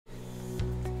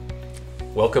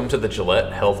Welcome to the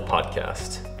Gillett Health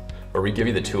Podcast, where we give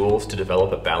you the tools to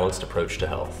develop a balanced approach to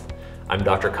health. I'm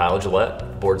Dr. Kyle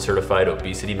Gillett, board-certified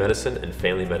obesity medicine and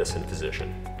family medicine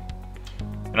physician.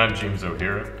 And I'm James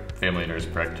O'Hara, family nurse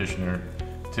practitioner.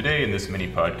 Today in this mini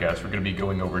podcast, we're going to be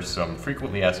going over some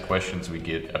frequently asked questions we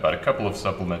get about a couple of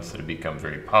supplements that have become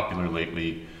very popular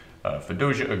lately,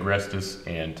 Fadogia Agrestis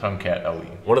and Tongkat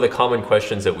LE. One of the common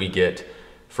questions that we get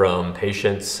from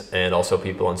patients and also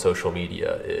people on social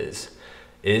media is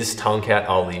Tongkat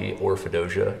LE or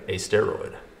Fadogia a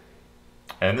steroid?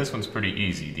 And this one's pretty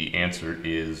easy. The answer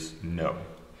is no.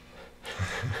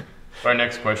 Our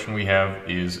next question we have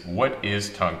is, what is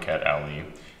Tongkat LE?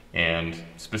 And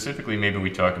specifically, maybe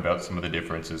we talk about some of the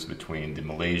differences between the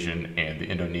Malaysian and the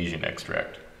Indonesian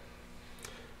extract.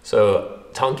 So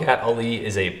Tongkat LE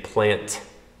is a plant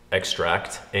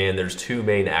extract, and there's two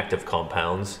main active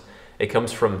compounds. It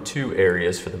comes from two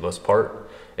areas for the most part.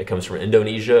 It comes from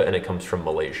Indonesia and it comes from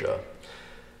Malaysia.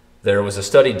 There was a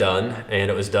study done,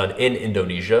 and it was done in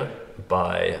Indonesia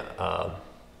by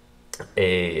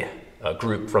a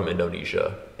group from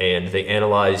Indonesia, and they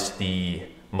analyzed the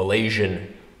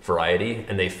Malaysian variety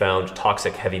and they found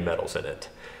toxic heavy metals in it.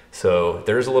 So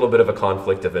there's a little bit of a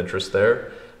conflict of interest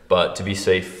there, but to be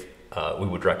safe, we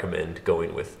would recommend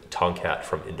going with Tongkat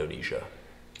from Indonesia.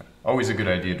 Always a good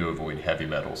idea to avoid heavy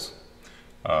metals.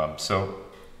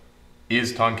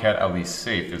 Is Tongkat LE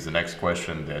safe is the next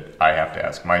question that I have to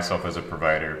ask myself as a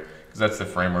provider, because that's the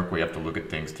framework we have to look at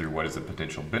things through. What is the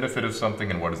potential benefit of something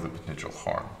and what is the potential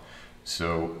harm?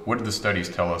 So what do the studies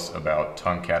tell us about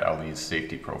Tongkat LE's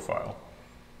safety profile?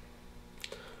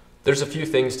 There's a few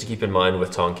things to keep in mind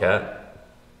with Tongkat.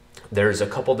 There's a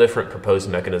couple different proposed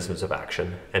mechanisms of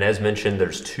action, and as mentioned,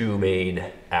 there's two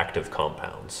main active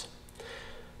compounds.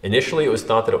 Initially, it was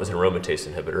thought that it was an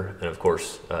aromatase inhibitor, and of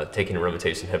course, taking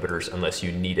aromatase inhibitors, unless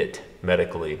you need it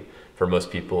medically, for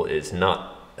most people is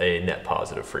not a net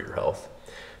positive for your health.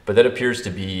 But that appears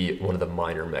to be one of the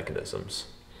minor mechanisms.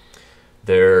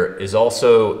 There is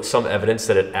also some evidence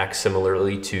that it acts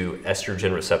similarly to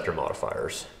estrogen receptor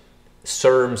modifiers.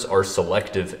 SERMs are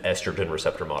selective estrogen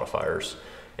receptor modifiers,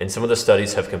 and some of the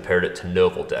studies have compared it to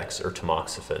Novaldex or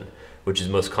tamoxifen, which is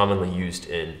most commonly used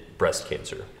in breast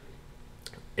cancer.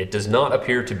 It does not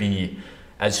appear to be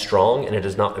as strong, and it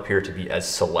does not appear to be as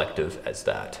selective as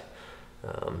that.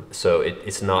 So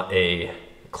it's not a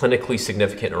clinically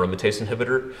significant aromatase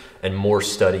inhibitor, and more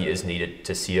study is needed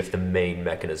to see if the main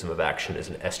mechanism of action is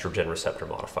an estrogen receptor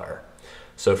modifier.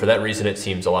 So for that reason, it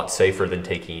seems a lot safer than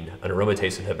taking an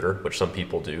aromatase inhibitor, which some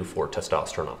people do for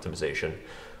testosterone optimization,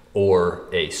 or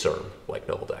a SERM like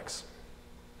Novaldex.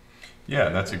 Yeah,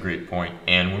 that's a great point.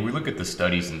 And when we look at the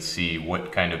studies and see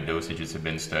what kind of dosages have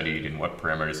been studied and what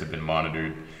parameters have been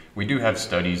monitored, we do have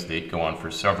studies that go on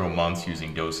for several months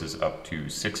using doses up to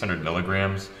 600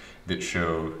 milligrams that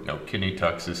show no kidney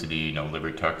toxicity, no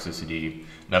liver toxicity,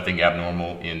 nothing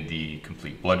abnormal in the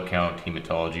complete blood count,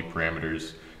 hematology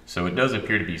parameters. So it does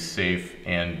appear to be safe,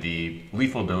 and the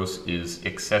lethal dose is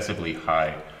excessively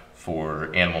high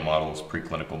for animal models,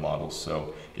 preclinical models.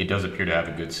 So it does appear to have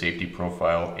a good safety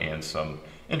profile and some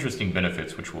interesting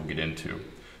benefits, which we'll get into.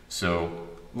 So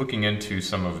looking into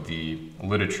some of the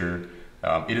literature,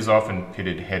 it is often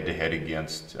pitted head-to-head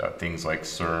against things like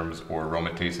SERMs or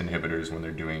aromatase inhibitors when they're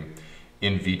doing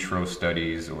in vitro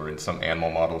studies or in some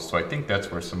animal models. So I think that's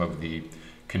where some of the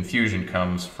confusion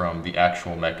comes from, the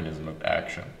actual mechanism of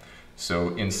action. So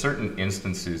in certain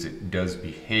instances, it does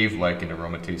behave like an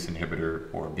aromatase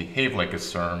inhibitor or behave like a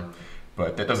SERM,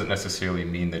 but that doesn't necessarily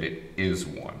mean that it is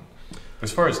one.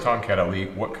 As far as Tongkat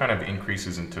LE, what kind of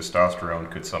increases in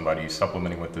testosterone could somebody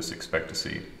supplementing with this expect to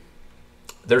see?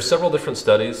 There's several different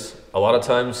studies. A lot of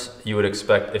times you would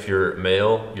expect, if you're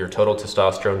male, your total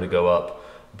testosterone to go up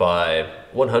by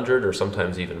 100 or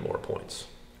sometimes even more points.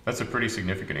 That's a pretty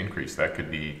significant increase. That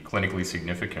could be clinically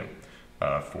significant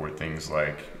for things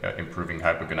like improving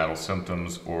hypogonadal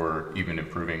symptoms or even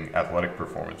improving athletic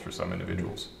performance for some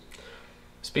individuals.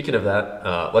 Speaking of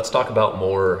that, let's talk about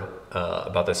more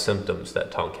about the symptoms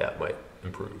that Tongkat might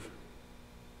improve.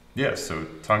 Yes, so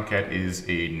Tongkat is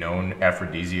a known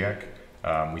aphrodisiac.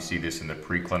 We see this in the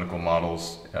preclinical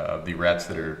models. The rats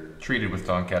that are treated with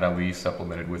Tongkat LE,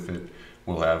 supplemented with it,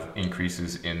 will have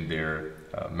increases in their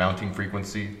mounting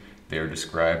frequency. They are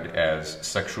described as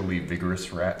sexually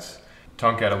vigorous rats.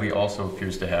 Tongkat LE also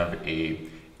appears to have an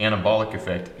anabolic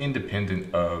effect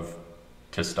independent of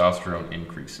testosterone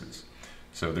increases.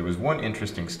 So there was one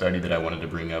interesting study that I wanted to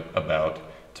bring up about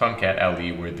Tongkat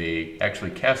LE where they actually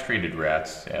castrated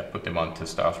rats, put them on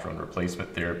testosterone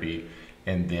replacement therapy,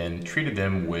 and then treated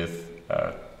them with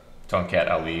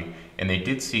Tongkat Ali, and they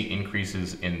did see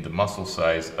increases in the muscle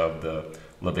size of the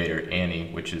levator ani,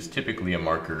 which is typically a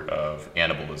marker of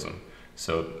anabolism.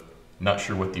 So not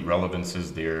sure what the relevance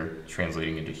is there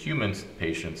translating into human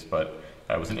patients, but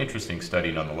it was an interesting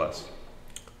study nonetheless.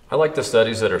 I like the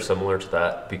studies that are similar to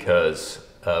that because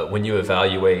when you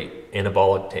evaluate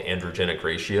anabolic to androgenic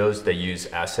ratios, they use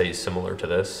assays similar to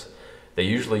this. They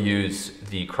usually use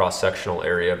the cross-sectional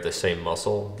area of the same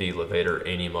muscle, the levator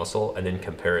ani muscle, and then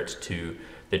compare it to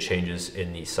the changes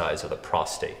in the size of the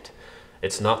prostate.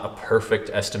 It's not a perfect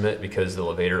estimate because the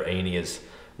levator ani is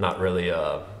not really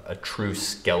a true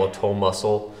skeletal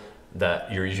muscle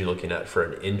that you're usually looking at for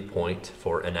an endpoint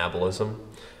for anabolism,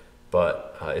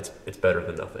 but it's better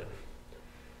than nothing.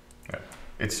 Yeah.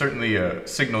 It's certainly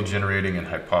signal generating and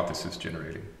hypothesis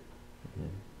generating.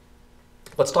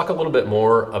 Let's talk a little bit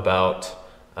more about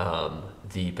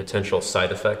the potential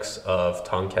side effects of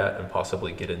Tongkat and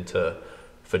possibly get into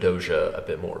Fadogia a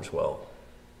bit more as well.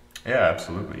 Yeah,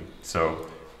 absolutely. So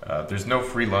there's no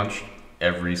free lunch.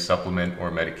 Every supplement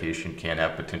or medication can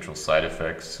have potential side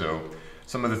effects. So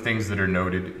some of the things that are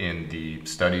noted in the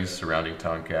studies surrounding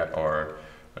Tongkat are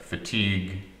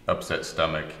fatigue, upset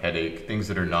stomach, headache, things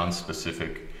that are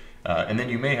non-specific. And then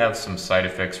you may have some side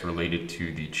effects related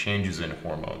to the changes in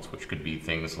hormones, which could be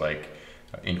things like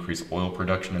increased oil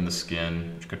production in the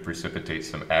skin, which could precipitate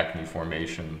some acne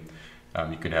formation.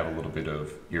 You could have a little bit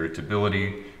of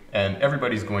irritability, and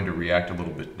everybody's going to react a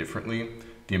little bit differently.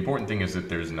 The important thing is that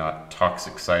there's not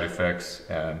toxic side effects,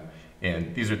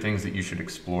 and these are things that you should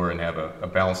explore and have a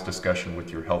balanced discussion with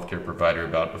your healthcare provider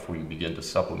about before you begin to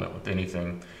supplement with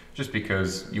anything, just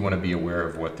because you want to be aware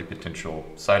of what the potential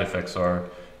side effects are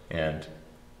and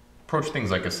approach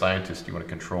things like a scientist. You want to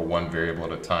control one variable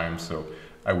at a time. So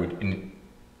I would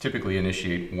typically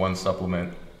initiate one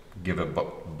supplement, give a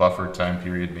buffer time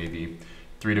period, maybe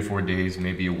 3 to 4 days,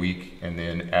 maybe a week, and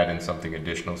then add in something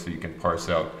additional so you can parse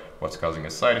out what's causing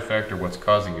a side effect or what's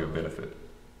causing you a benefit.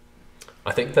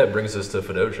 I think that brings us to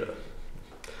Fadogia.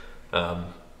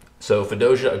 So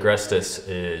Fadogia Agrestis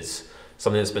is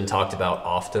something that's been talked about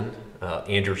often.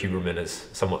 Andrew Huberman has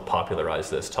somewhat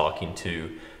popularized this, talking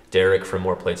to Derek from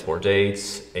More Plates, More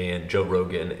Dates, and Joe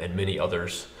Rogan, and many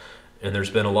others. And there's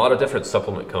been a lot of different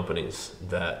supplement companies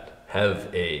that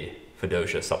have a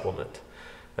Fadogia supplement.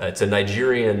 It's a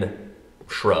Nigerian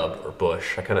shrub or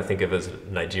bush. I kind of think of it as a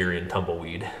Nigerian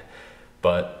tumbleweed,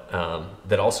 but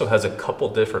that also has a couple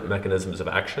different mechanisms of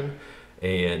action.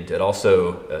 And it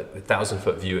also, a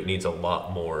 1,000-foot view, it needs a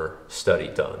lot more study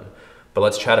done. But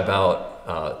let's chat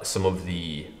about some of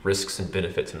the risks and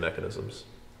benefits and mechanisms.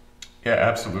 Yeah,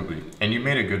 absolutely. And you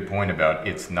made a good point about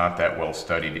it's not that well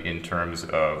studied in terms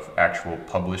of actual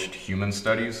published human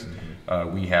studies.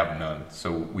 We have none.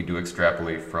 So we do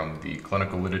extrapolate from the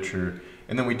clinical literature.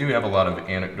 And then we do have a lot of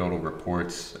anecdotal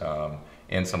reports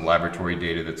and some laboratory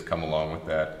data that's come along with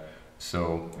that.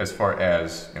 So as far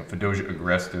as Fadogia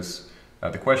agrestis,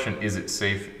 the question, is it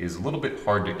safe, is a little bit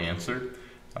hard to answer.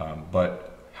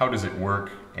 But how does it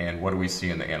work and what do we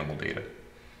see in the animal data?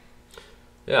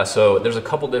 Yeah, so there's a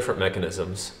couple different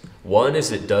mechanisms. One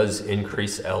is it does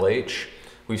increase LH.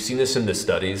 We've seen this in the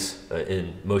studies,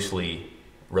 in mostly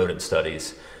rodent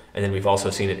studies, and then we've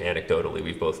also seen it anecdotally.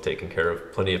 We've both taken care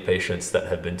of plenty of patients that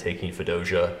have been taking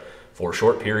Fadogia for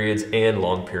short periods and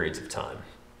long periods of time.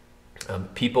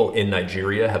 People in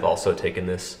Nigeria have also taken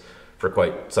this for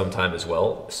quite some time as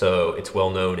well, so it's well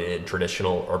known in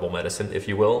traditional herbal medicine, if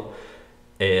you will.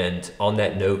 And on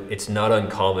that note, it's not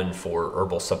uncommon for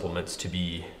herbal supplements to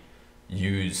be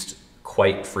used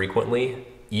quite frequently,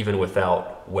 even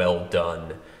without well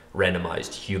done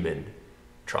randomized human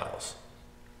trials.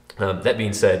 That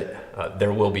being said,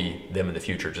 there will be them in the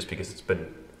future just because it's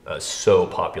been so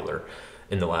popular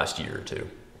in the last year or two.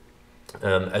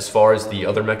 As far as the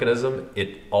other mechanism,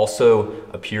 it also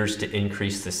appears to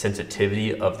increase the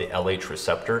sensitivity of the LH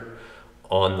receptor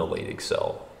on the Leydig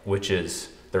cell, which is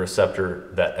the receptor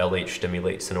that LH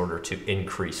stimulates in order to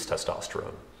increase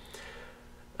testosterone.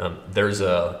 There's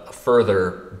a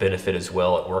further benefit as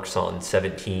well. It works on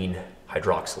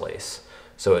 17-hydroxylase.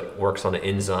 So it works on an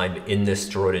enzyme in this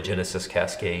steroidogenesis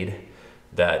cascade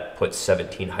that puts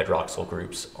 17 hydroxyl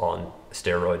groups on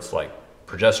steroids like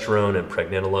progesterone and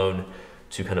pregnenolone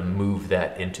to kind of move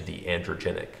that into the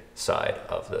androgenic side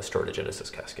of the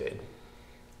steroidogenesis cascade.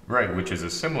 Right, which is a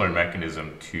similar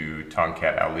mechanism to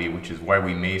Tongkat Ali, which is why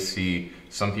we may see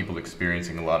some people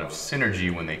experiencing a lot of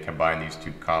synergy when they combine these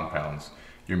two compounds.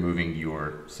 You're moving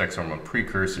your sex hormone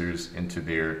precursors into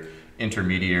their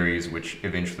intermediaries, which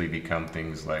eventually become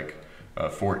things like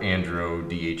 4-andro,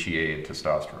 DHEA, and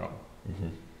testosterone.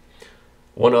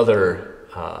 One other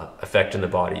effect in the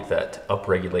body that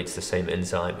upregulates the same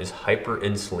enzyme is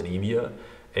hyperinsulinemia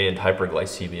and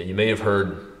hyperglycemia. You may have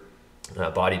heard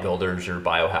bodybuilders or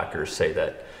biohackers say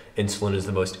that insulin is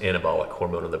the most anabolic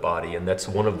hormone in the body, and that's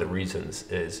one of the reasons,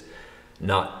 is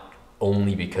not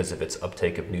only because of its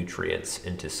uptake of nutrients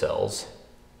into cells,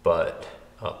 but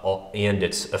and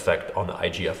its effect on the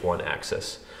IGF-1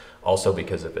 axis, also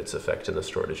because of its effect in the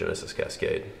steroidogenesis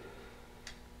cascade.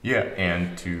 Yeah,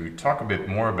 and to talk a bit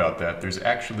more about that, there's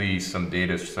actually some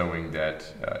data showing that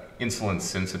insulin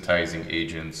sensitizing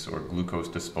agents or glucose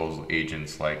disposal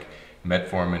agents like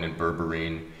metformin and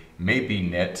berberine may be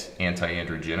net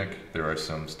anti-androgenic. There are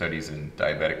some studies in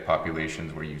diabetic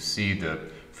populations where you see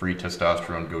the free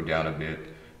testosterone go down a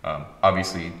bit.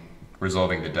 Obviously,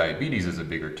 resolving the diabetes is a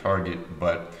bigger target,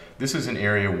 but this is an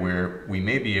area where we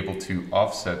may be able to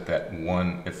offset that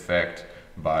one effect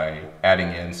by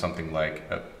adding in something like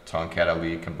a Tongkat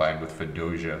Ali combined with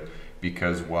Fadogia,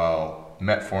 because while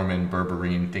metformin,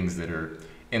 berberine, things that are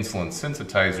insulin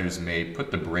sensitizers may put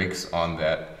the brakes on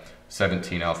that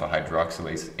 17-alpha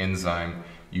hydroxylase enzyme,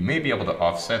 you may be able to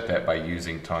offset that by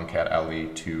using Tongkat Ali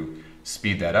to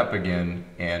speed that up again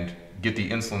and get the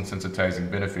insulin sensitizing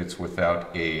benefits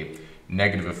without a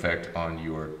negative effect on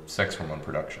your sex hormone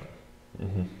production.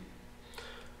 Mm-hmm.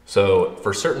 So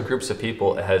for certain groups of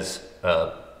people, it has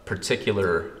a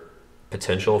particular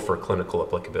potential for clinical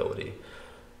applicability.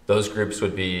 Those groups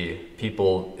would be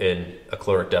people in a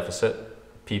caloric deficit,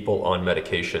 people on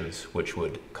medications which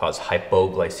would cause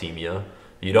hypoglycemia.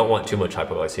 You don't want too much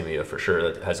hypoglycemia for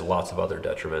sure. That has lots of other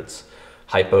detriments.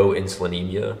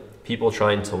 Hypoinsulinemia, people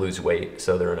trying to lose weight,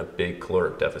 so they're in a big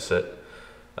caloric deficit.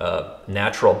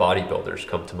 Natural bodybuilders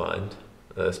come to mind,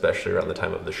 especially around the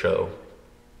time of the show.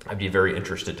 I'd be very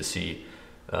interested to see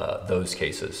those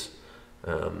cases.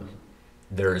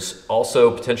 There's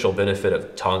also potential benefit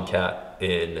of Tongkat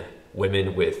in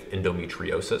women with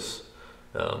endometriosis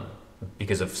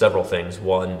because of several things.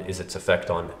 One is its effect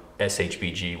on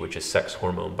SHBG, which is sex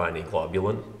hormone binding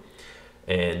globulin,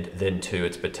 and then two,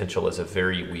 its potential as a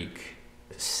very weak,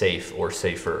 safe or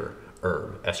safer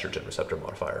estrogen receptor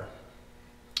modifier.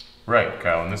 Right,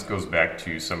 Kyle, and this goes back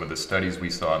to some of the studies we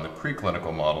saw in the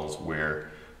preclinical models where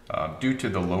due to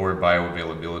the lower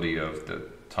bioavailability of the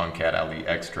Tongkat Ali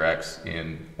extracts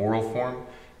in oral form,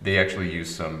 they actually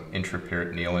used some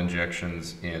intraperitoneal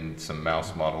injections in some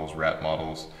mouse models, rat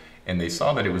models, and they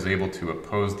saw that it was able to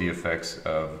oppose the effects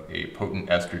of a potent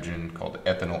estrogen called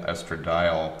ethinyl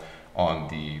estradiol on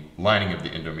the lining of the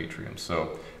endometrium.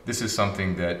 So this is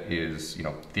something that is,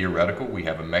 theoretical. We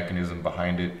have a mechanism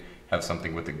behind it, have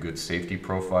something with a good safety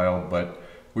profile, but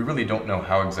we really don't know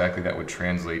how exactly that would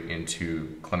translate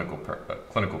into clinical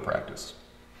practice.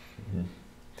 Mm-hmm.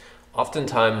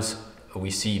 Oftentimes, we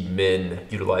see men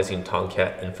utilizing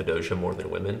Tongkat and Fadogia more than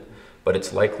women, but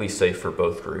it's likely safe for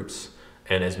both groups.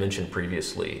 And as mentioned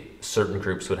previously, certain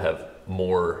groups would have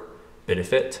more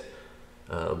benefit.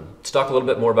 Let's talk a little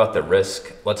bit more about the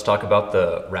risk. Let's talk about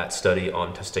the rat study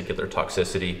on testicular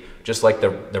toxicity. Just like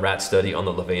the rat study on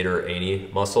the levator ani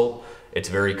muscle, it's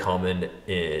very common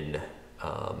in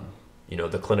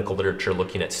the clinical literature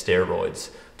looking at steroids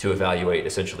to evaluate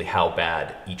essentially how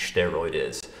bad each steroid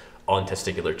is on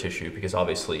testicular tissue, because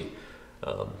obviously,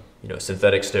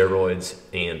 synthetic steroids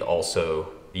and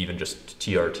also even just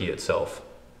TRT itself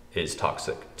is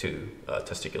toxic to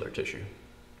testicular tissue.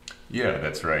 Yeah,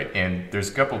 that's right. And there's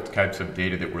a couple types of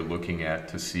data that we're looking at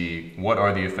to see what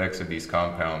are the effects of these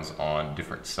compounds on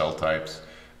different cell types.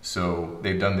 So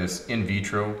they've done this in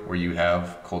vitro where you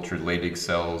have cultured Leydig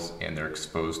cells and they're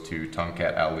exposed to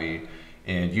Tongkat Ali,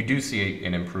 and you do see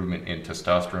an improvement in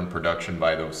testosterone production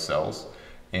by those cells.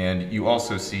 And you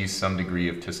also see some degree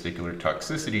of testicular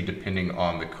toxicity depending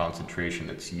on the concentration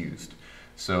that's used.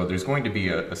 So there's going to be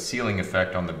a ceiling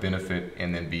effect on the benefit,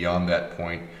 and then beyond that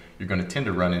point, you're going to tend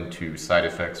to run into side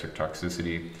effects or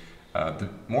toxicity. The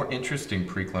more interesting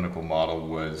preclinical model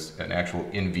was an actual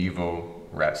in vivo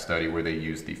rat study where they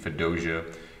used the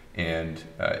Fadogia and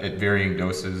at varying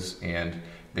doses, and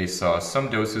they saw some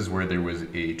doses where there was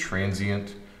a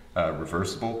transient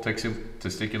reversible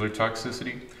testicular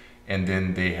toxicity, and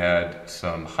then they had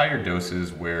some higher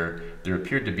doses where there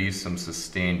appeared to be some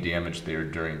sustained damage there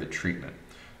during the treatment.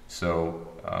 So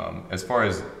as far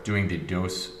as doing the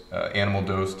dose, animal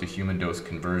dose to human dose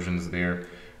conversions there,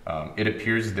 it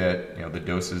appears that the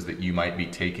doses that you might be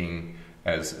taking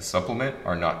as a supplement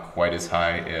are not quite as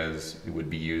high as it would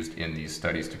be used in these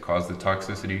studies to cause the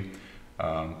toxicity.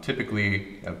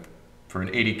 Typically, for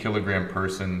an 80 kilogram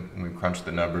person, when we crunch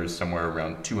the numbers, somewhere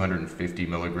around 250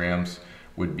 milligrams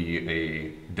would be a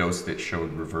dose that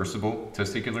showed reversible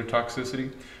testicular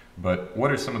toxicity. But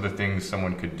what are some of the things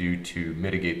someone could do to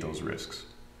mitigate those risks?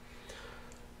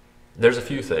 There's a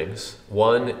few things.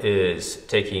 One is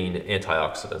taking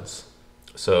antioxidants.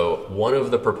 So one of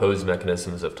the proposed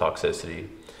mechanisms of toxicity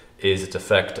is its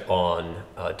effect on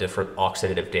different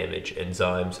oxidative damage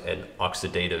enzymes and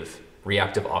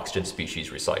reactive oxygen species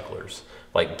recyclers,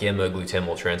 like gamma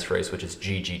glutamyl transferase, which is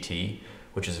GGT,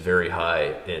 which is very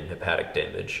high in hepatic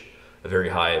damage, very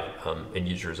high in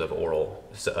users of oral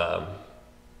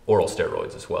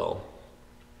steroids as well.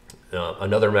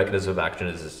 Another mechanism of action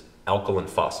is alkaline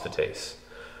phosphatase.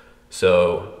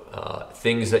 So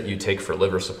things that you take for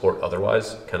liver support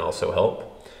otherwise can also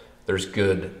help. There's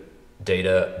good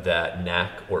data that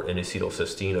NAC, or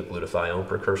N-acetylcysteine, a glutathione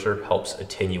precursor, helps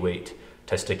attenuate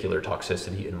testicular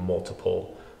toxicity in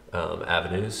multiple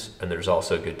avenues. And there's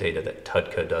also good data that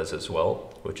TUDCA does as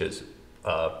well, which is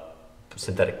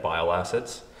synthetic bile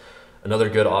acids. Another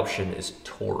good option is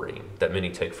taurine that many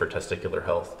take for testicular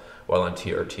health while on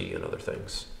TRT and other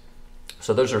things.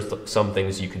 So those are some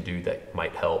things you can do that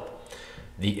might help.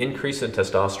 The increase in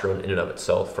testosterone in and of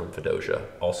itself from Fadogia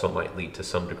also might lead to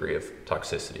some degree of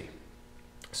toxicity.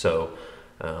 So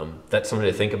that's something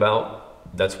to think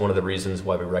about. That's one of the reasons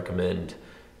why we recommend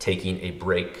taking a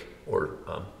break, or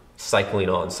cycling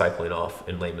on, cycling off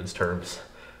in layman's terms.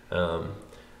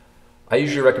 I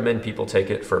usually recommend people take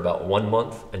it for about 1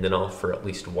 month and then off for at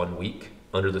least 1 week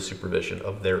under the supervision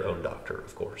of their own doctor,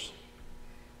 of course.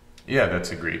 Yeah,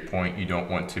 that's a great point. You don't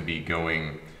want to be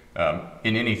going,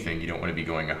 in anything, you don't want to be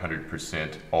going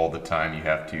 100% all the time. You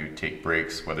have to take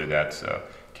breaks, whether that's a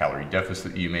calorie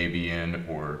deficit you may be in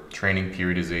or training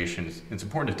periodization. It's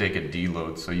important to take a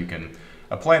deload so you can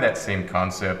apply that same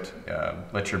concept,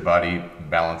 let your body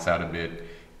balance out a bit,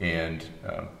 and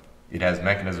it has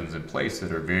mechanisms in place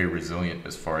that are very resilient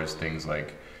as far as things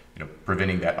like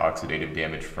preventing that oxidative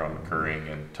damage from occurring,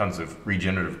 and tons of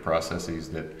regenerative processes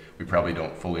that we probably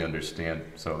don't fully understand.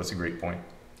 So that's a great point.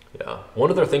 Yeah. One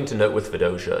other thing to note with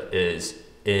Fadogia is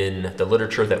in the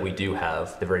literature that we do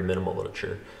have, the very minimal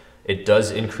literature, it does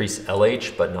increase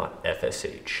LH but not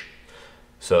FSH.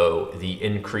 So the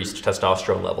increased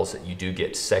testosterone levels that you do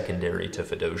get secondary to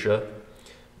Fadogia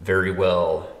very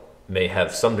well may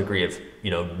have some degree of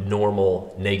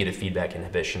normal negative feedback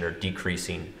inhibition, or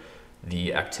decreasing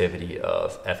the activity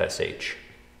of FSH,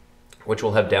 which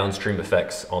will have downstream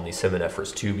effects on the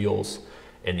seminiferous tubules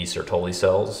and the Sertoli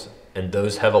cells. And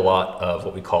those have a lot of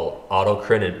what we call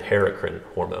autocrine and paracrine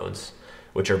hormones,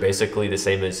 which are basically the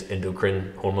same as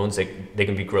endocrine hormones. They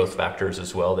can be growth factors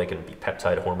as well. They can be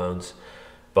peptide hormones,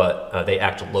 but they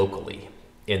act locally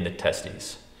in the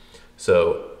testes.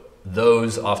 So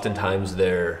those, oftentimes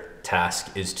their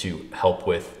task is to help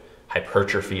with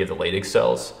hypertrophy of the Leydig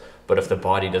cells. But if the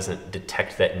body doesn't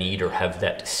detect that need or have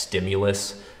that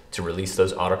stimulus to release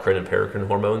those autocrine and paracrine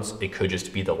hormones, it could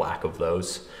just be the lack of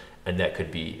those. And that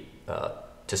could be,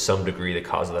 to some degree, the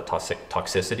cause of the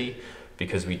toxicity,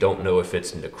 because we don't know if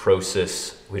it's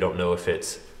necrosis, we don't know if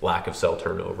it's lack of cell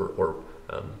turnover, or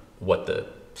what the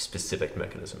specific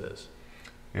mechanism is.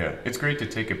 Yeah, it's great to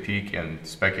take a peek and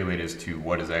speculate as to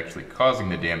what is actually causing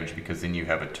the damage, because then you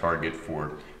have a target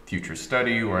for future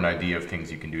study or an idea of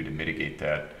things you can do to mitigate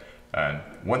that.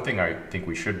 One thing I think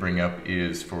we should bring up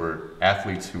is for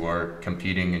athletes who are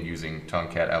competing and using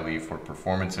Tongkat Ali for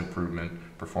performance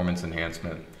improvement, performance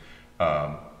enhancement.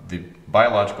 The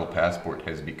biological passport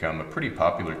has become a pretty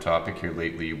popular topic here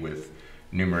lately, with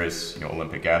numerous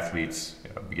Olympic athletes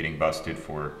getting busted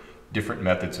for different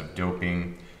methods of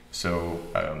doping. So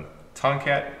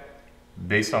Tongkat,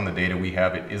 based on the data we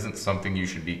have, it isn't something you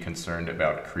should be concerned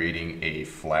about creating a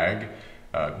flag.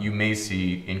 You may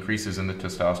see increases in the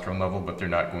testosterone level, but they're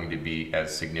not going to be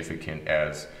as significant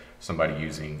as somebody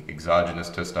using exogenous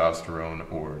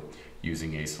testosterone or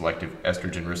using a selective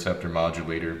estrogen receptor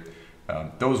modulator.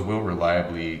 Those will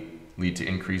reliably lead to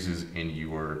increases in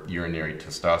your urinary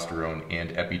testosterone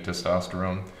and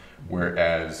epitestosterone,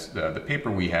 whereas the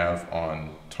paper we have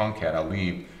on Tongkat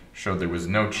Ali showed there was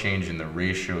no change in the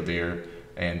ratio there,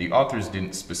 and the authors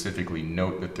didn't specifically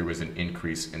note that there was an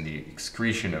increase in the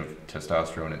excretion of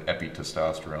testosterone and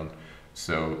epitestosterone.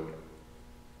 So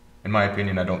in my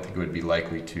opinion, I don't think it would be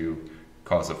likely to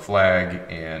cause a flag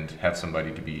and have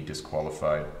somebody to be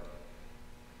disqualified.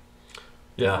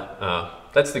 Yeah,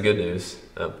 that's the good news.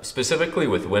 Specifically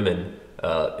with women,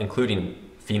 including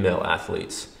female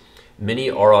athletes, many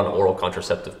are on oral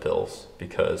contraceptive pills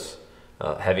because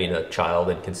having a child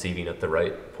and conceiving at the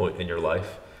right point in your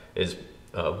life is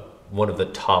one of the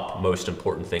top most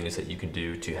important things that you can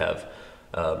do to have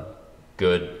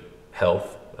good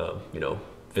health,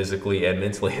 physically and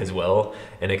mentally as well.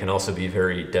 And it can also be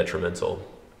very detrimental.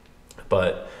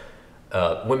 But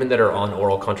Women that are on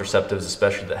oral contraceptives,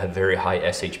 especially that have very high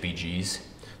SHBGs,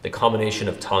 the combination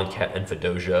of Tongkat and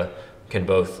Fadogia can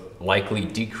both likely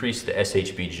decrease the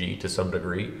SHBG to some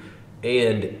degree,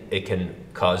 and it can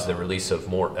cause the release of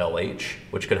more LH,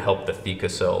 which can help the theca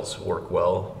cells work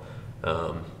well,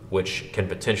 which can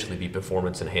potentially be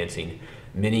performance enhancing.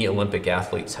 Many Olympic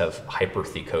athletes have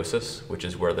hyperthecosis, which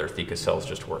is where their theca cells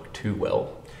just work too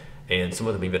well. And some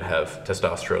of them even have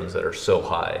testosterones that are so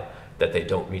high that they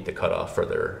don't meet the cutoff for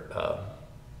their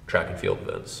track and field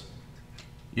events.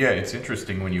 Yeah, it's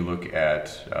interesting when you look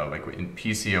at like in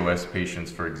PCOS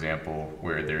patients, for example,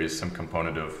 where there is some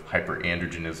component of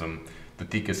hyperandrogenism. The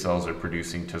theca cells are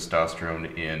producing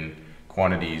testosterone in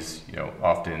quantities,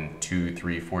 often 2,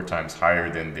 3, 4 times higher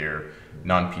than their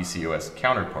non-PCOS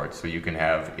counterparts. So you can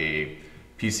have a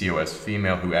PCOS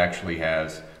female who actually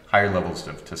has higher levels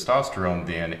of testosterone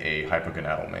than a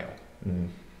hypogonadal male.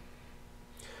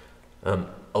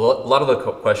 A lot of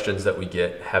the questions that we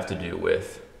get have to do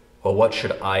with, well, what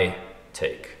should I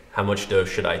take? How much dose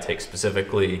should I take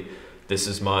specifically? This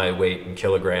is my weight in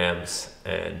kilograms.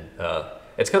 And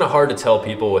it's kind of hard to tell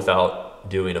people without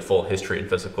doing a full history and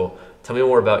physical. Tell me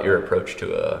more about your approach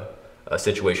to a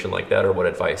situation like that, or what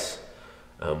advice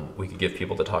we could give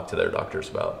people to talk to their doctors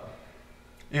about.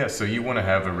 Yeah, so you want to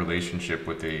have a relationship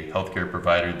with a healthcare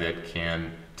provider that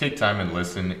can take time and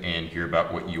listen and hear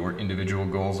about what your individual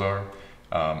goals are,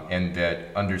 and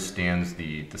that understands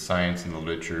the science and the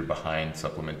literature behind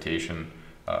supplementation.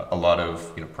 A lot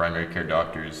of primary care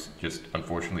doctors just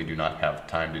unfortunately do not have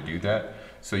time to do that.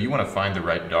 So you want to find the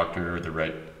right doctor or the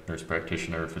right nurse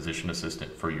practitioner or physician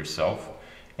assistant for yourself.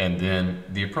 And then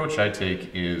the approach I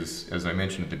take is, as I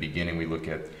mentioned at the beginning, we look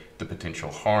at the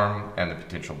potential harm and the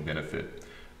potential benefit.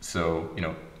 So,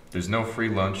 there's no free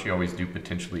lunch. You always do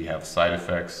potentially have side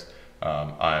effects.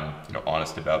 I'm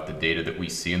honest about the data that we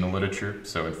see in the literature.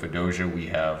 So in Fadogia, we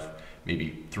have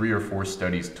maybe 3 or 4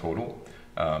 studies total,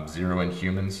 0 in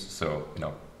humans. So,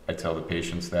 I tell the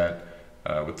patients that.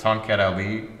 With Tongkat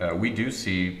Ali, we do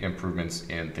see improvements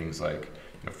in things like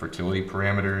fertility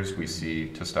parameters. We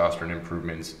see testosterone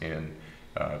improvements in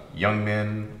young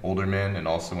men, older men, and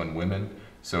also in women.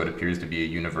 So it appears to be a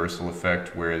universal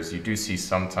effect, whereas you do see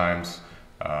sometimes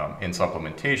in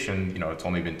supplementation, it's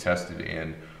only been tested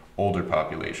in older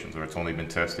populations, or it's only been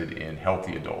tested in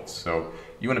healthy adults. So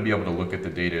you want to be able to look at the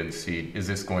data and see, is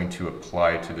this going to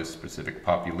apply to this specific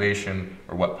population,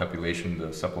 or what population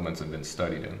the supplements have been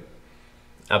studied in?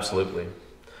 Absolutely.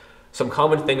 Some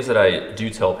common things that I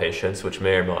do tell patients, which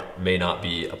may or may not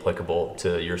be applicable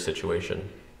to your situation,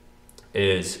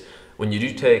 is when you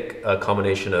do take a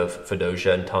combination of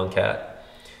Fadogia and Tongkat,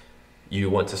 you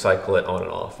want to cycle it on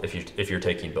and off if you're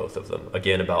taking both of them.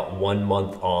 Again, about 1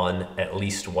 month on, at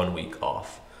least 1 week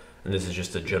off. And this is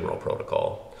just a general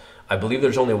protocol. I believe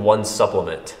there's only one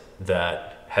supplement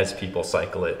that has people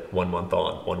cycle it 1 month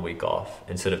on, 1 week off,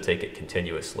 instead of take it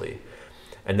continuously.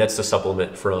 And that's the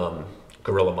supplement from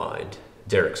Gorilla Mind,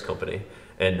 Derek's company.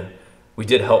 And we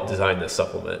did help design this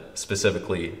supplement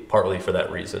specifically, partly for that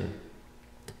reason.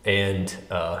 And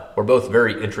we're both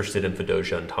very interested in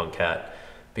Fadogia and Tongkat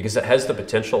because it has the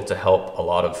potential to help a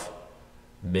lot of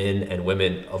men and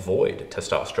women avoid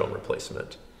testosterone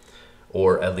replacement,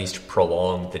 or at least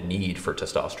prolong the need for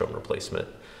testosterone replacement.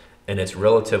 And it's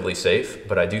relatively safe,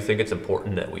 but I do think it's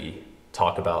important that we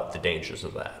talk about the dangers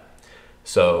of that.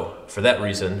 So for that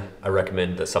reason, I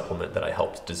recommend the supplement that I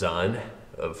helped design.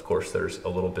 Of course, there's a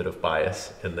little bit of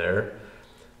bias in there,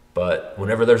 but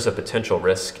whenever there's a potential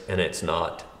risk and it's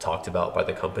not talked about by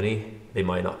the company, they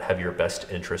might not have your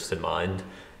best interest in mind.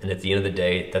 And at the end of the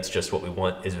day, that's just what we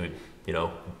want. Is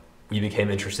we became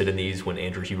interested in these when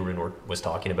Andrew Huberman was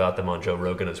talking about them on Joe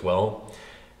Rogan as well.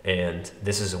 And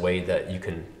this is a way that you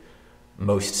can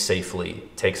most safely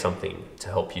take something to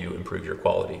help you improve your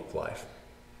quality of life.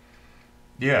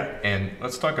 Yeah, and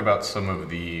let's talk about some of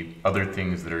the other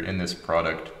things that are in this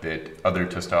product that other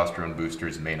testosterone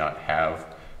boosters may not have,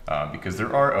 because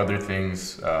there are other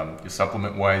things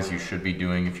supplement-wise you should be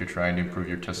doing if you're trying to improve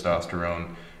your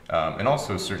testosterone, and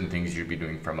also certain things you'd be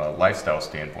doing from a lifestyle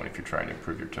standpoint if you're trying to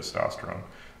improve your testosterone.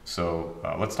 So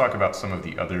let's talk about some of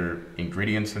the other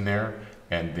ingredients in there,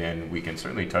 and then we can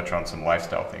certainly touch on some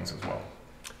lifestyle things as well.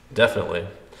 Definitely.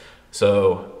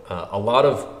 So a lot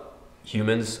of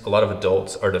humans, a lot of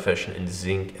adults are deficient in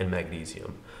zinc and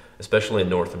magnesium, especially in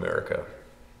North America.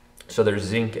 So there's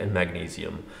zinc and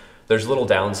magnesium. There's little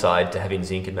downside to having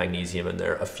zinc and magnesium in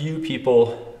there. A few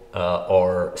people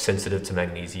are sensitive to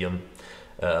magnesium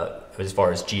as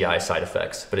far as GI side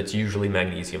effects, but it's usually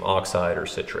magnesium oxide or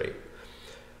citrate.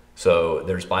 So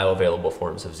there's bioavailable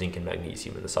forms of zinc and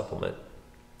magnesium in the supplement.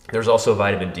 There's also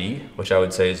vitamin D, which I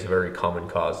would say is a very common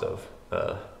cause of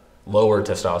lower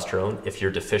testosterone. If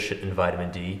you're deficient in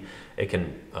vitamin D, it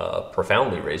can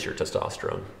profoundly raise your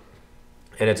testosterone.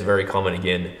 And it's very common,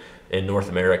 again, in North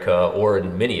America or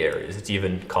in many areas. It's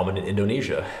even common in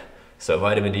Indonesia. So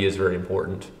vitamin D is very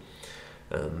important.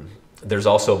 There's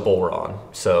also boron.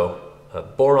 So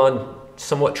boron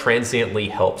somewhat transiently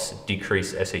helps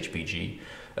decrease SHBG.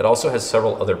 It also has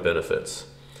several other benefits.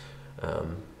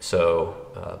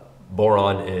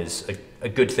 Boron is a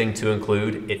good thing to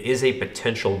include. It is a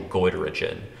potential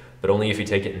goitrogen, but only if you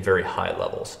take it in very high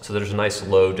levels. So there's a nice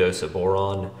low dose of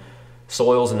boron.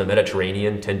 Soils in the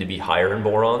Mediterranean tend to be higher in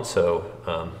boron,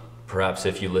 so perhaps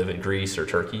if you live in Greece or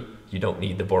Turkey, you don't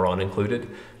need the boron included.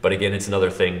 But again, it's another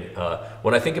thing.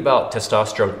 When I think about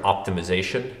testosterone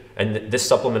optimization, and this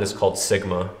supplement is called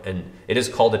Sigma, and it is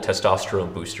called a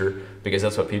testosterone booster because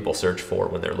that's what people search for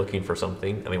when they're looking for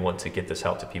something, and we want to get this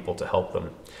out to people to help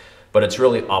them. But it's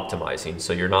really optimizing,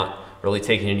 so you're not really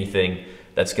taking anything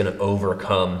that's going to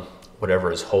overcome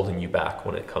whatever is holding you back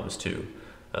when it comes to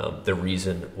the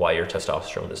reason why your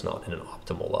testosterone is not in an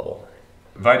optimal level.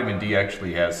 Vitamin D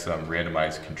actually has some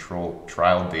randomized control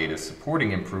trial data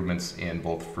supporting improvements in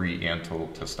both free and total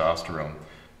testosterone.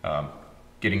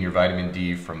 Getting your vitamin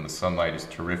D from the sunlight is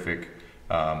terrific,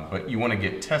 but you want to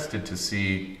get tested to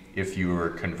see if you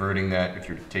are converting that, if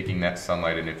you're taking that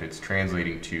sunlight, and if it's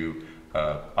translating to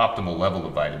optimal level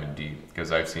of vitamin D.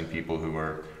 Because I've seen people who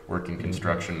are working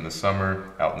construction in the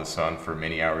summer, out in the sun for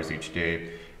many hours each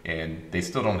day, and they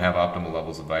still don't have optimal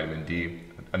levels of vitamin D.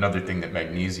 Another thing that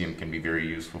magnesium can be very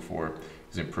useful for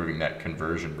is improving that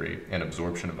conversion rate and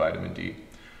absorption of vitamin D.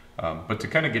 But to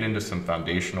kind of get into some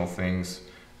foundational things,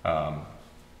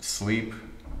 sleep,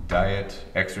 diet,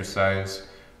 exercise,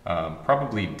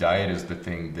 probably diet is the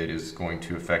thing that is going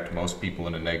to affect most people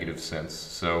in a negative sense.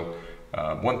 So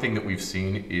one thing that we've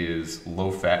seen is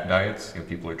low-fat diets.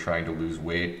 People are trying to lose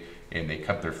weight and they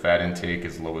cut their fat intake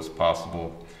as low as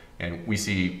possible. And we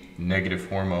see negative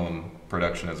hormone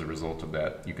production as a result of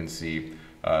that. You can see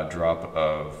a drop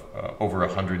of over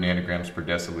 100 nanograms per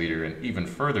deciliter, and even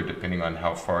further, depending on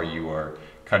how far you are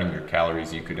cutting your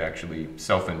calories, you could actually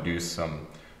self-induce some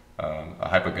a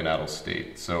hypogonadal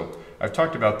state. So I've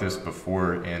talked about this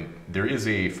before, and there is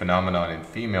a phenomenon in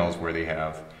females where they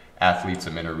have athletes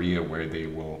amenorrhea, where they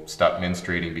will stop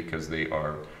menstruating because they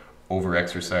are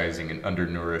over-exercising and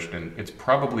undernourished, and it's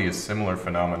probably a similar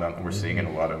phenomenon that we're seeing in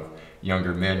a lot of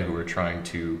younger men who are trying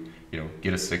to,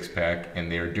 get a six-pack,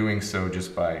 and they are doing so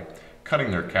just by cutting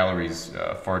their calories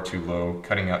far too low,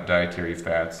 cutting out dietary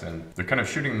fats, and they're kind of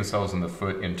shooting themselves in the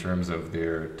foot in terms of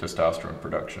their testosterone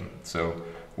production. So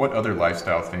what other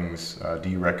lifestyle things do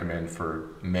you recommend for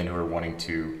men who are wanting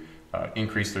to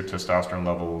increase their testosterone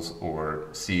levels, or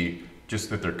see just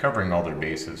that they're covering all their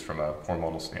bases from a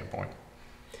hormonal standpoint?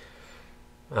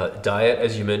 Diet,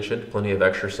 as you mentioned, plenty of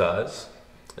exercise,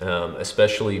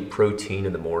 especially protein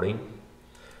in the morning.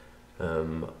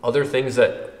 Other things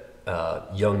that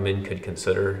young men could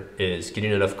consider is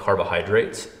getting enough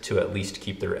carbohydrates to at least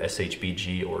keep their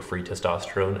SHBG or free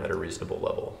testosterone at a reasonable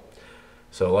level.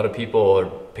 So a lot of people are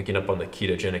picking up on the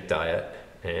ketogenic diet,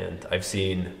 and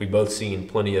we've both seen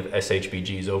plenty of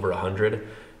SHBGs over 100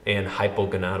 and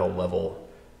hypogonadal level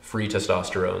free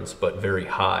testosterones, but very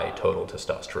high total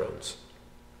testosterones.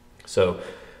 So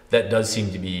that does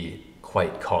seem to be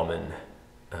quite common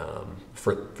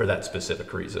for that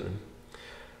specific reason.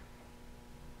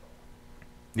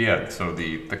 Yeah, so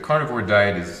the carnivore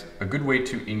diet is a good way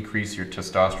to increase your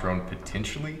testosterone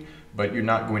potentially, but you're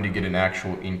not going to get an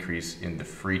actual increase in the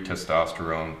free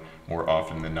testosterone more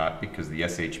often than not, because the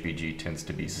SHBG tends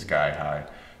to be sky high.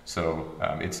 So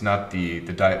it's not the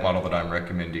diet model that I'm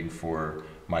recommending for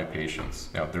my patients.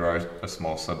 Now, there are a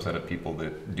small subset of people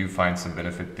that do find some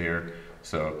benefit there.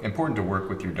 So important to work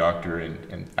with your doctor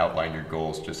and outline your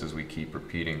goals, just as we keep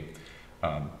repeating.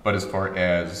 But as far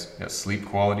as sleep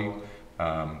quality,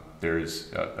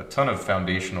 there's a ton of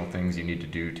foundational things you need to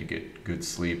do to get good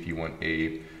sleep. You want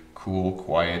a cool,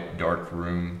 quiet, dark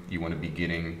room. You want to be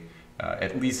getting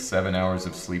at least 7 hours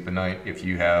of sleep a night. If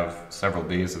you have several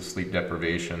days of sleep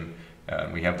deprivation,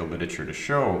 we have the literature to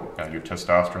show your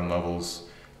testosterone levels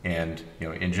and,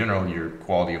 in general, your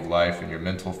quality of life and your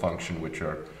mental function, which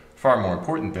are far more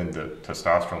important than the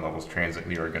testosterone levels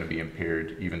transiently, are going to be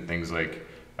impaired. Even things like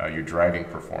your driving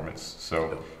performance.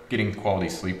 So getting quality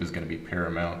sleep is going to be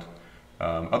paramount.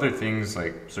 Other things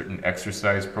like certain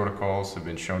exercise protocols have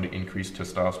been shown to increase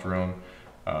testosterone.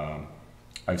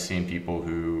 I've seen people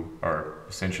who are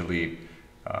essentially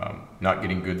not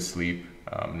getting good sleep,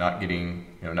 not getting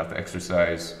enough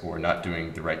exercise, or not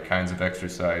doing the right kinds of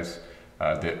exercise.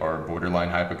 that are borderline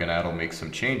hypogonadal make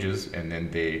some changes, and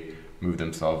then they move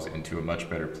themselves into a much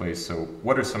better place. So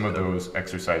what are some of those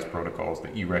exercise protocols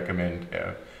that you recommend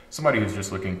somebody who's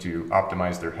just looking to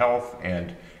optimize their health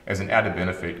and, as an added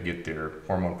benefit, get their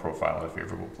hormone profile in a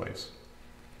favorable place?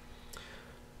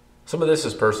 Some of this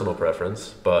is personal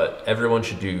preference, but everyone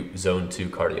should do zone 2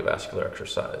 cardiovascular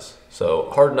exercise. So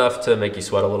hard enough to make you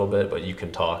sweat a little bit, but you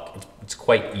can talk. It's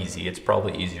quite easy. It's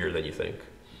probably easier than you think.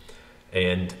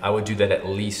 And I would do that at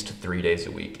least 3 days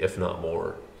a week, if not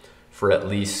more, for at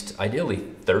least ideally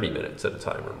 30 minutes at a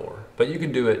time or more. But you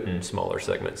can do it in smaller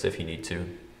segments if you need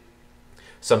to.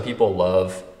 Some people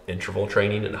love interval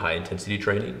training and high intensity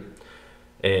training,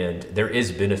 and there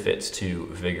is benefits to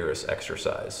vigorous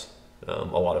exercise. A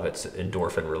lot of it's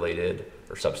endorphin related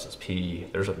or substance P.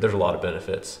 There's a lot of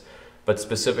benefits, but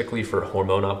specifically for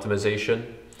hormone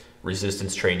optimization,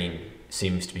 resistance training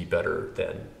seems to be better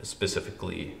than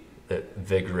specifically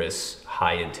vigorous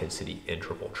high intensity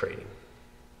interval training.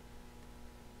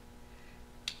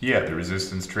 Yeah, the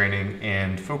resistance training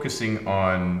and focusing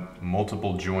on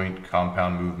multiple joint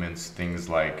compound movements, things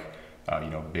like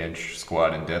bench,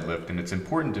 squat, and deadlift. And it's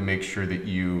important to make sure that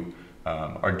you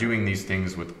are doing these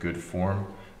things with good form.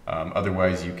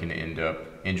 Otherwise, you can end up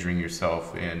injuring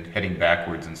yourself and heading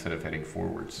backwards instead of heading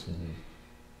forwards. Mm-hmm.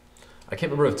 I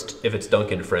can't remember if it's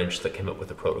Duncan French that came up with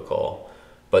the protocol,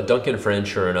 but Duncan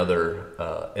French or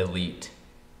another elite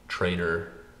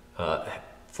trainer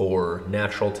for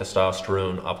natural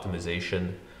testosterone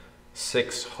optimization,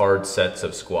 6 hard sets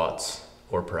of squats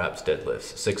or perhaps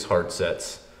deadlifts, 6 hard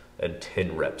sets and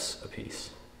 10 reps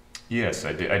apiece. Yes,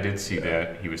 I did see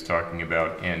that he was talking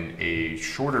about in a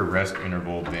shorter rest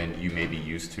interval than you may be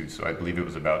used to. So I believe it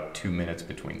was about 2 minutes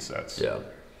between sets. Yeah,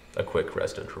 a quick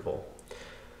rest interval.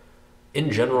 In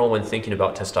general, when thinking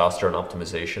about testosterone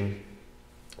optimization,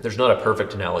 there's not a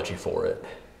perfect analogy for it,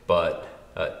 but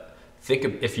think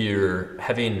if you're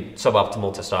having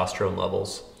suboptimal testosterone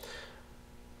levels,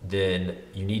 then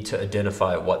you need to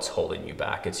identify what's holding you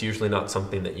back. It's usually not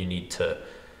something that you need to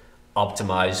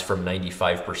optimize from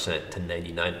 95% to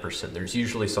 99%. There's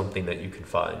usually something that you can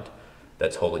find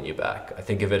that's holding you back. I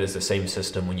think of it as the same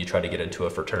system when you try to get into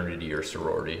a fraternity or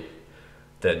sorority.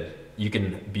 Then you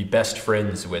can be best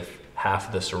friends with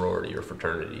half the sorority or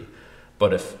fraternity,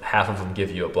 but if half of them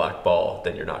give you a black ball,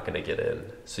 then you're not going to get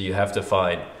in. So you have to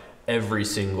find every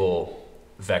single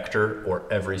vector or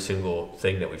every single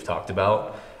thing that we've talked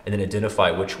about, and then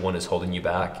identify which one is holding you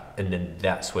back, and then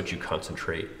that's what you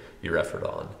concentrate your effort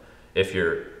on. If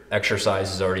your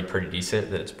exercise is already pretty decent,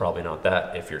 then it's probably not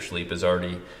that. If your sleep is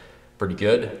already pretty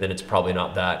good, then it's probably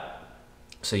not that.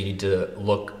 So you need to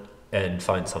look and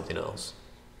find something else.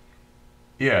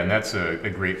 Yeah, and that's a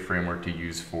great framework to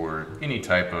use for any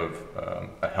type of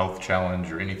a health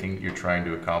challenge or anything that you're trying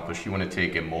to accomplish. You want to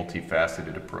take a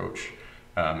multifaceted approach.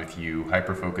 If you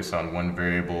hyper-focus on one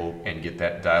variable and get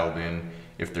that dialed in,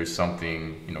 if there's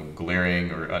something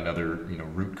glaring or another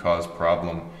root cause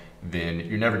problem, then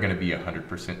you're never going to be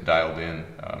 100% dialed in.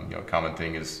 A common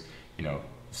thing is if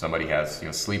somebody has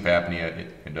sleep apnea,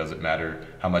 it doesn't matter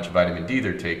how much vitamin D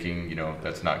they're taking.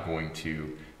 That's not going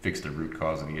to fix the root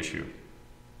cause of the issue.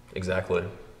 Exactly.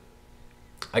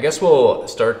 I guess we'll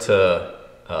start to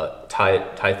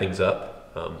tie things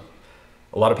up.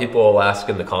 A lot of people will ask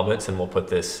in the comments, and we'll put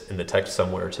this in the text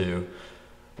somewhere too,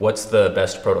 what's the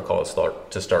best protocol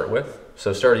to start with?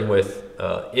 So starting with,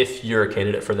 if you're a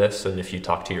candidate for this, and if you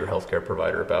talk to your healthcare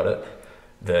provider about it,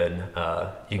 then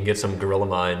you can get some Gorilla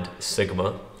Mind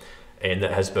Sigma, and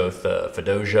that has both the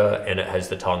Fadogia and it has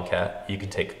the Tongkat. You can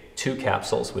take 2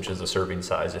 capsules, which is a serving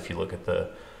size if you look at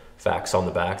the facts on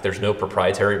the back. There's no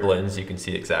proprietary blends. You can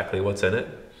see exactly what's in it.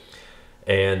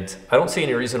 And I don't see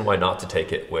any reason why not to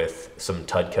take it with some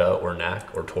Tudka or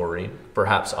NAC or taurine,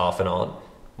 perhaps off and on,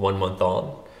 1 month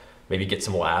on, maybe get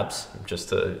some labs just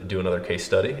to do another case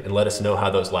study and let us know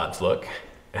how those labs look,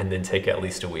 and then take at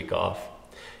least a week off.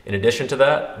 In addition to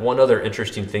that, one other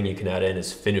interesting thing you can add in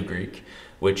is Fenugreek,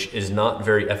 which is not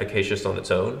very efficacious on its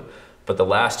own, but the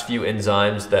last few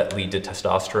enzymes that lead to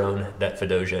testosterone that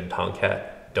Fadogia and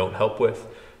Tongkat don't help with,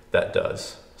 that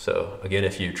does. So again,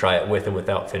 if you try it with and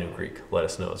without Fenugreek, let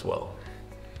us know as well.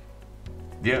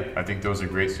 Yeah, I think those are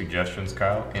great suggestions,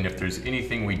 Kyle. And if there's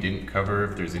anything we didn't cover,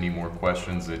 if there's any more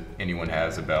questions that anyone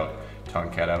has about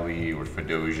Tongkat Ali or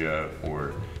Fadogia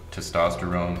or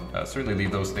testosterone, certainly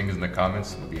leave those things in the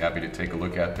comments. We'll be happy to take a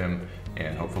look at them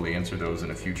and hopefully answer those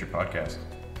in a future podcast.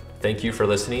 Thank you for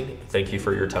listening. Thank you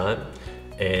for your time.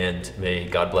 And may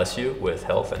God bless you with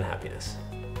health and happiness.